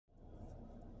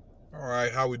All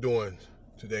right, how we doing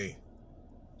today?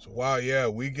 So wow, yeah,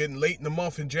 we getting late in the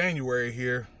month in January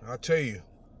here. I'll tell you.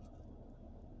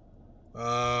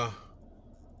 Uh,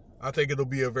 I think it'll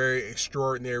be a very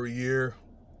extraordinary year.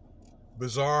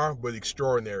 Bizarre, but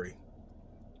extraordinary.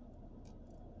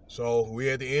 So we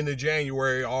at the end of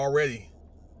January already,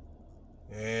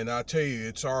 and I tell you,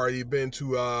 it's already been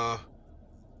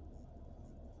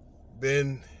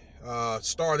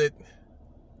started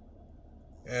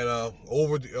at a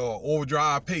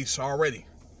overdrive pace already.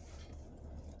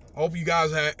 Hope you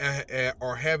guys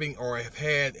are having or have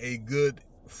had a good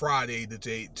Friday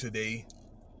today.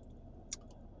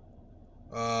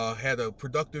 Had a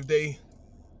productive day,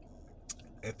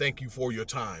 and thank you for your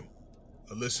time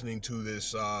listening to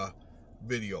this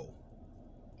video.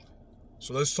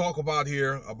 So let's talk about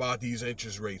these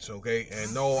interest rates, okay?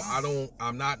 And no,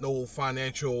 I'm not no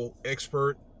financial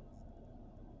expert,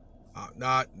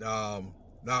 not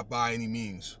by any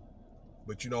means,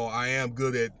 but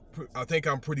I think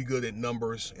I'm pretty good at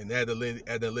numbers and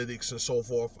analytics and so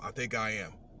forth. I think I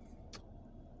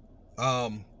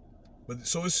am. But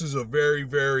so this is a very,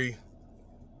 very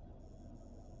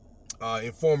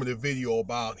informative video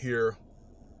about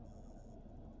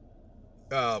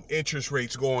interest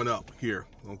rates going up here,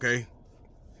 okay?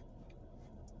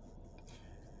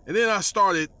 And then I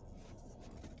started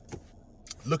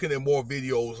looking at more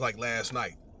videos like last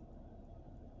night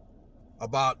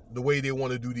about the way they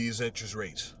want to do these interest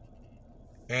rates.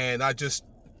 And I just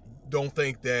don't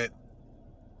think that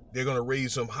they're going to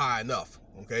raise them high enough,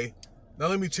 okay? Now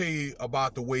let me tell you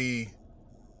about the way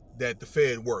that the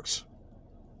Fed works,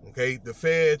 okay? The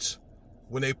Feds,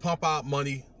 when they pump out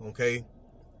money, okay,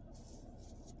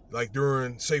 like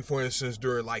say for instance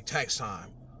during like tax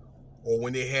time, or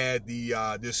when they had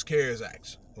this CARES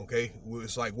Act, okay, it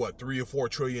was like what, $3 or $4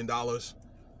 trillion.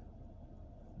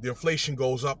 The inflation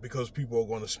goes up because people are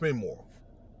going to spend more.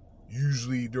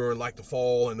 Usually during like the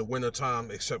fall and the winter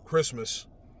time, except Christmas.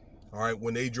 All right,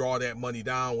 when they draw that money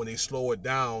down, when they slow it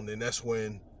down, then that's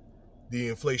when the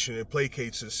inflation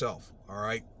placates itself. All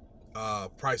right,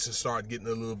 prices start getting a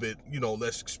little bit,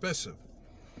 less expensive.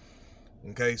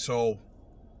 Okay, so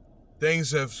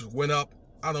things have went up,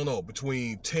 I don't know,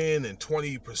 between 10 and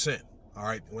 20%. All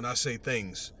right, when I say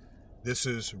things, this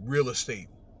is real estate,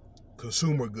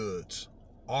 consumer goods,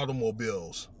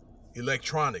 automobiles,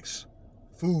 electronics,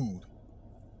 food,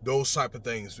 those type of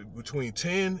things, between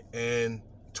 10 and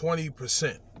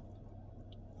 20%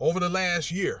 over the last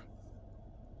year.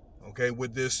 Okay,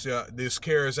 with this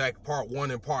CARES Act Part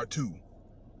 1 and Part 2.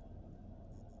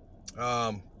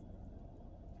 And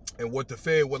what the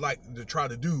Fed would like to try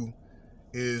to do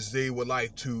is they would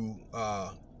like to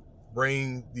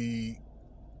bring the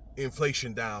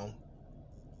inflation down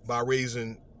by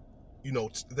raising,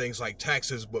 things like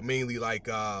taxes, but mainly like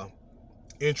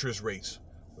interest rates,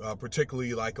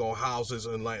 particularly like on houses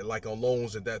and like on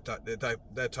loans and that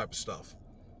type of stuff.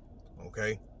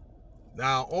 Okay.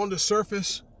 Now on the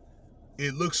surface,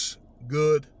 it looks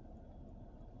good.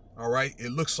 All right.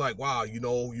 It looks like, wow, you're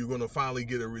going to finally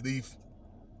get a relief,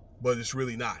 but it's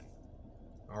really not.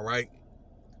 All right.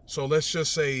 So let's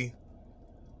just say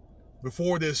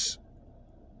before this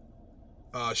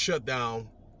shutdown,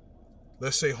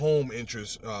 let's say home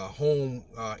interest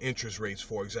rates,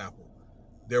 for example,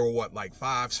 they were what, like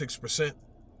 5-6%.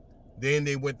 Then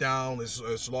they went down as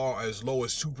low as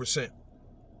 2%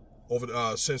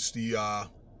 over since the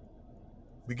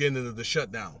beginning of the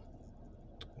shutdown.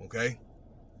 Okay,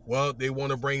 well, they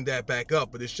want to bring that back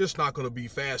up, but it's just not going to be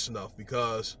fast enough,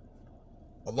 because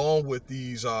along with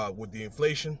with the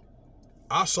inflation,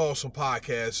 I saw some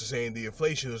podcasts saying the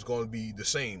inflation is going to be the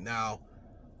same. Now,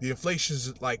 the inflation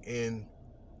is like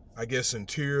I guess in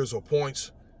tiers or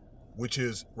points, which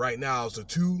is right now is a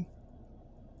 2,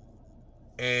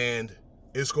 and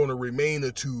it's going to remain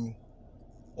a 2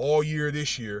 all year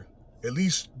this year, at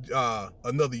least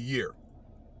another year.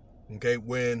 Okay,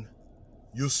 when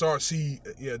you'll start see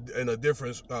a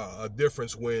difference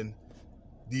when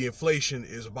the inflation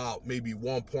is about maybe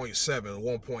 1.7,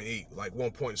 1.8, like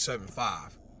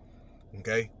 1.75.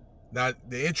 Okay, now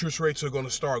the interest rates are going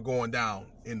to start going down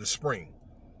in the spring.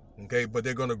 Okay, but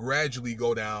they're going to gradually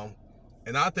go down,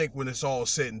 and I think when it's all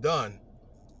said and done,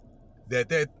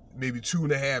 that maybe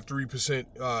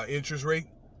 2.5-3% interest rate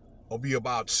will be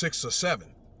about 6 or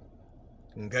 7.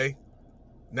 Okay,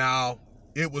 now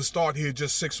it was thought here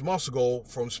just 6 months ago,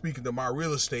 from speaking to my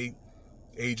real estate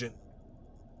agent,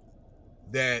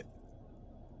 that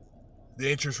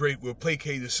the interest rate will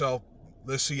placate itself,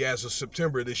 let's see, as of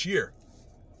September this year.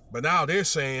 But now they're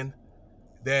saying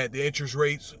that the interest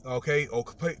rates, okay, will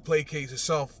placate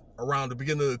itself around the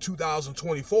beginning of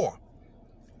 2024.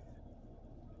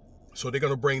 So they're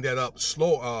going to bring that up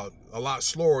slow, a lot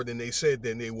slower than they said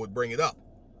then they would bring it up.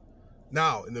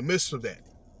 Now, in the midst of that,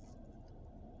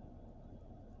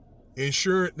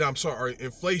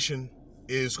 inflation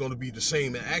is going to be the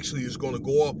same, and actually is going to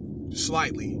go up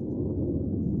slightly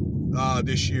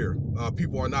this year.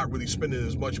 People are not really spending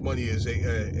as much money as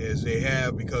they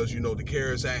have, because, you know, the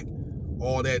CARES Act,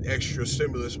 all that extra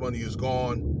stimulus money is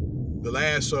gone. The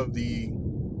last of the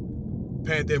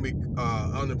pandemic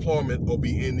unemployment will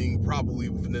be ending probably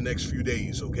within the next few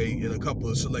days, okay, in a couple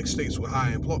of select states with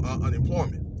high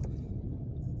unemployment.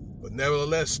 But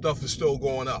nevertheless, stuff is still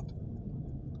going up,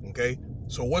 okay?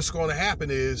 So what's going to happen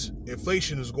is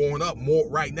inflation is going up more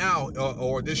right now,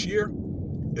 or this year.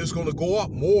 It's going to go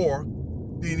up more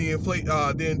than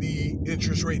the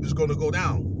interest rate is going to go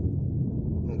down,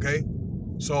 okay?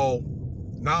 So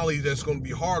not only that's going to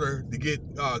be harder to get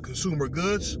consumer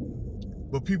goods,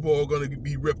 but people are going to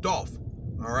be ripped off,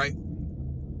 all right?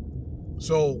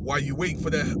 So while you wait for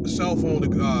that cell phone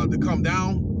to come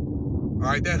down, all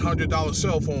right, that $100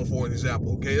 cell phone, for an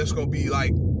example, okay, that's going to be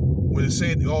like, when it's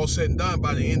all said and done,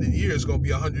 by the end of the year, it's going to be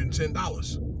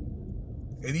 $110.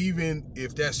 And even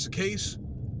if that's the case,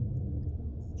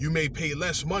 you may pay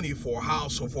less money for a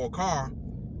house or for a car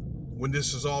when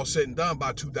this is all said and done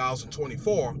by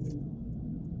 2024,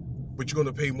 but you're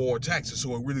going to pay more taxes,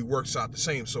 so it really works out the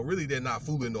same. So really, they're not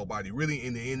fooling nobody. Really,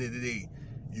 in the end of the day,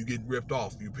 you get ripped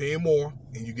off. You're paying more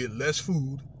and you get less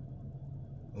food,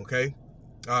 okay?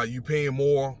 You paying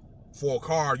more for a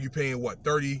car. You paying what,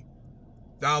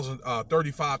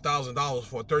 $35,000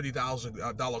 for a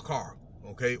 $30,000 car,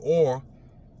 okay? Or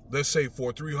let's say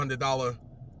for a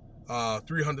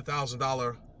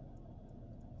 $300,000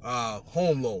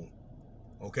 home loan,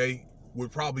 okay,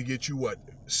 would probably get you what,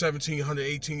 1,700,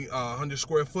 1,800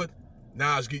 square foot.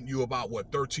 Now it's getting you about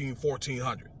what, 1,300,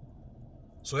 1,400.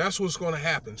 So that's what's going to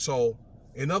happen. So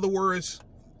in other words,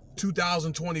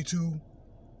 2022,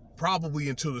 probably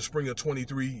until the spring of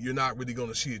 23, you're not really going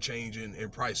to see a change in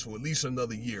price for at least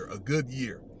another year, a good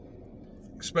year.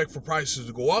 Expect for prices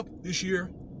to go up this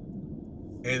year,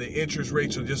 and the interest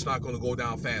rates are just not going to go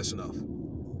down fast enough.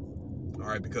 All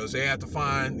right, because they have to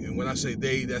find, and when I say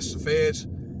they, that's the feds,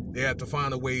 they have to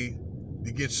find a way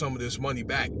to get some of this money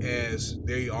back, as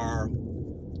they are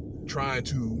trying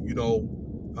to, you know,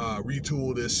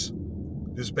 retool this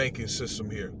banking system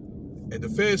here. And the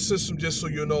Fed system, just so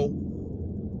you know,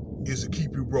 is to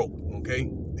keep you broke,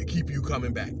 okay? They keep you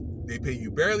coming back. They pay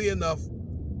you barely enough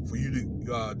for you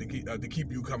to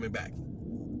keep you coming back.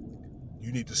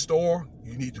 You need to store,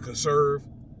 you need to conserve,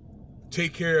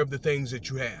 take care of the things that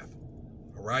you have,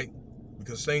 all right?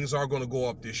 Because things are going to go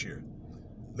up this year.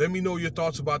 Let me know your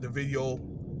thoughts about the video.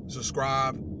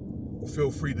 Subscribe, or feel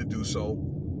free to do so.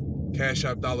 Cash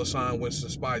App $Winston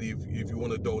Spidey if you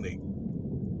want to donate.